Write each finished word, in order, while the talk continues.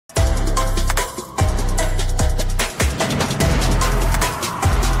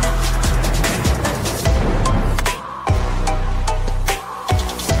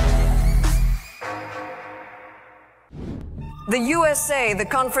The USA, the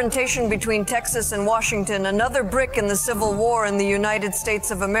confrontation between Texas and Washington, another brick in the Civil War in the United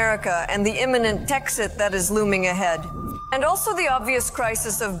States of America, and the imminent Texit that is looming ahead. And also the obvious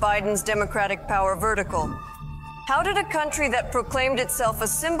crisis of Biden's Democratic power vertical. How did a country that proclaimed itself a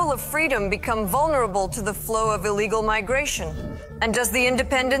symbol of freedom become vulnerable to the flow of illegal migration? And does the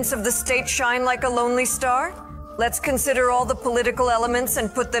independence of the state shine like a lonely star? Let's consider all the political elements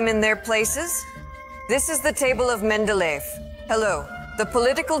and put them in their places. This is the table of Mendeleev. Hello. The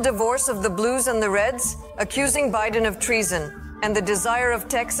political divorce of the Blues and the Reds, accusing Biden of treason, and the desire of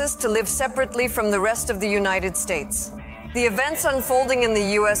Texas to live separately from the rest of the United States. The events unfolding in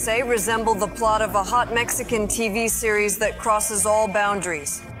the USA resemble the plot of a hot Mexican TV series that crosses all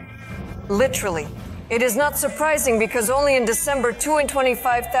boundaries. Literally. It is not surprising because only in December,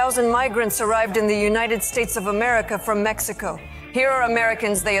 225,000 migrants arrived in the United States of America from Mexico. Here are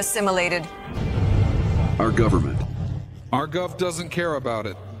Americans they assimilated. Our government. Our gov doesn't care about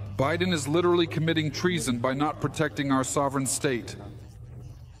it. Biden is literally committing treason by not protecting our sovereign state.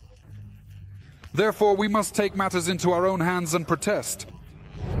 Therefore, we must take matters into our own hands and protest.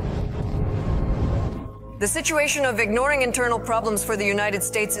 The situation of ignoring internal problems for the United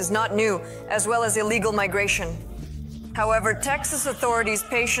States is not new, as well as illegal migration. However, Texas authorities'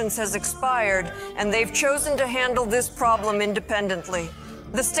 patience has expired, and they've chosen to handle this problem independently.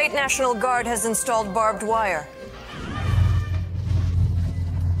 The State National Guard has installed barbed wire.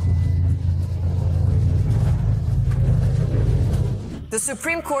 The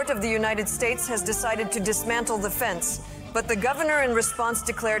Supreme Court of the United States has decided to dismantle the fence, but the governor in response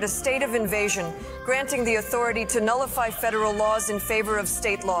declared a state of invasion, granting the authority to nullify federal laws in favor of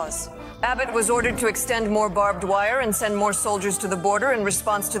state laws. Abbott was ordered to extend more barbed wire and send more soldiers to the border in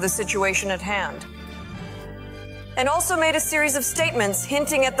response to the situation at hand. And also made a series of statements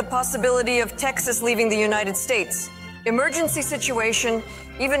hinting at the possibility of Texas leaving the United States. Emergency situation,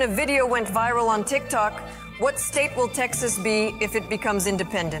 even a video went viral on TikTok. What state will Texas be if it becomes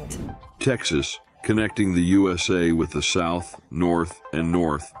independent? Texas, connecting the USA with the south, north, and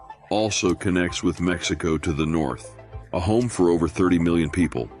north, also connects with Mexico to the north. A home for over 30 million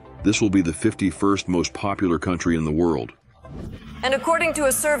people. This will be the 51st most popular country in the world. And according to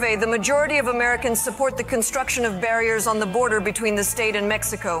a survey, the majority of Americans support the construction of barriers on the border between the state and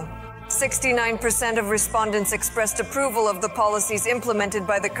Mexico. 69% of respondents expressed approval of the policies implemented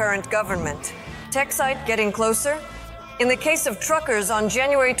by the current government. Texite getting closer? In the case of truckers, on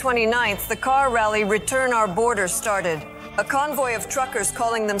January 29th, the car rally Return Our Border started. A convoy of truckers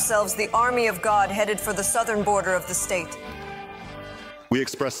calling themselves the Army of God headed for the southern border of the state. We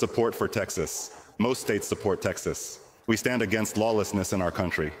express support for Texas. Most states support Texas. We stand against lawlessness in our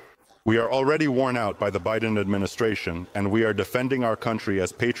country. We are already worn out by the Biden administration, and we are defending our country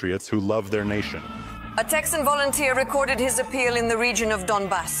as patriots who love their nation. A Texan volunteer recorded his appeal in the region of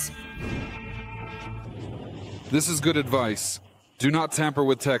Donbass. This is good advice. Do not tamper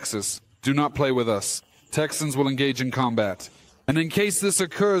with Texas. Do not play with us. Texans will engage in combat. And in case this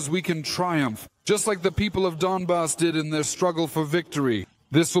occurs, we can triumph, just like the people of Donbass did in their struggle for victory.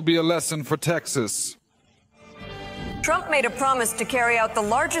 This will be a lesson for Texas. Trump made a promise to carry out the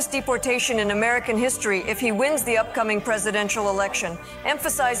largest deportation in American history if he wins the upcoming presidential election,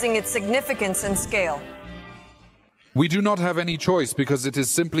 emphasizing its significance and scale. We do not have any choice because it is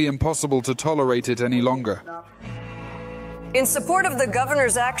simply impossible to tolerate it any longer. In support of the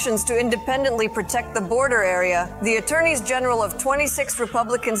governor's actions to independently protect the border area, the attorneys general of 26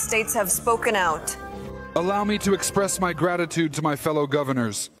 Republican states have spoken out. Allow me to express my gratitude to my fellow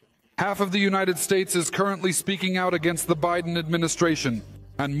governors. Half of the United States is currently speaking out against the Biden administration,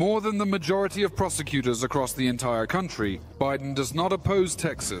 and more than the majority of prosecutors across the entire country, Biden does not oppose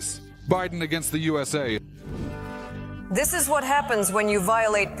Texas. Biden against the USA. This is what happens when you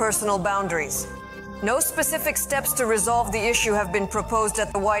violate personal boundaries. No specific steps to resolve the issue have been proposed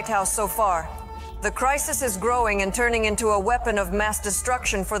at the White House so far. The crisis is growing and turning into a weapon of mass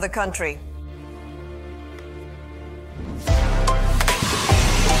destruction for the country.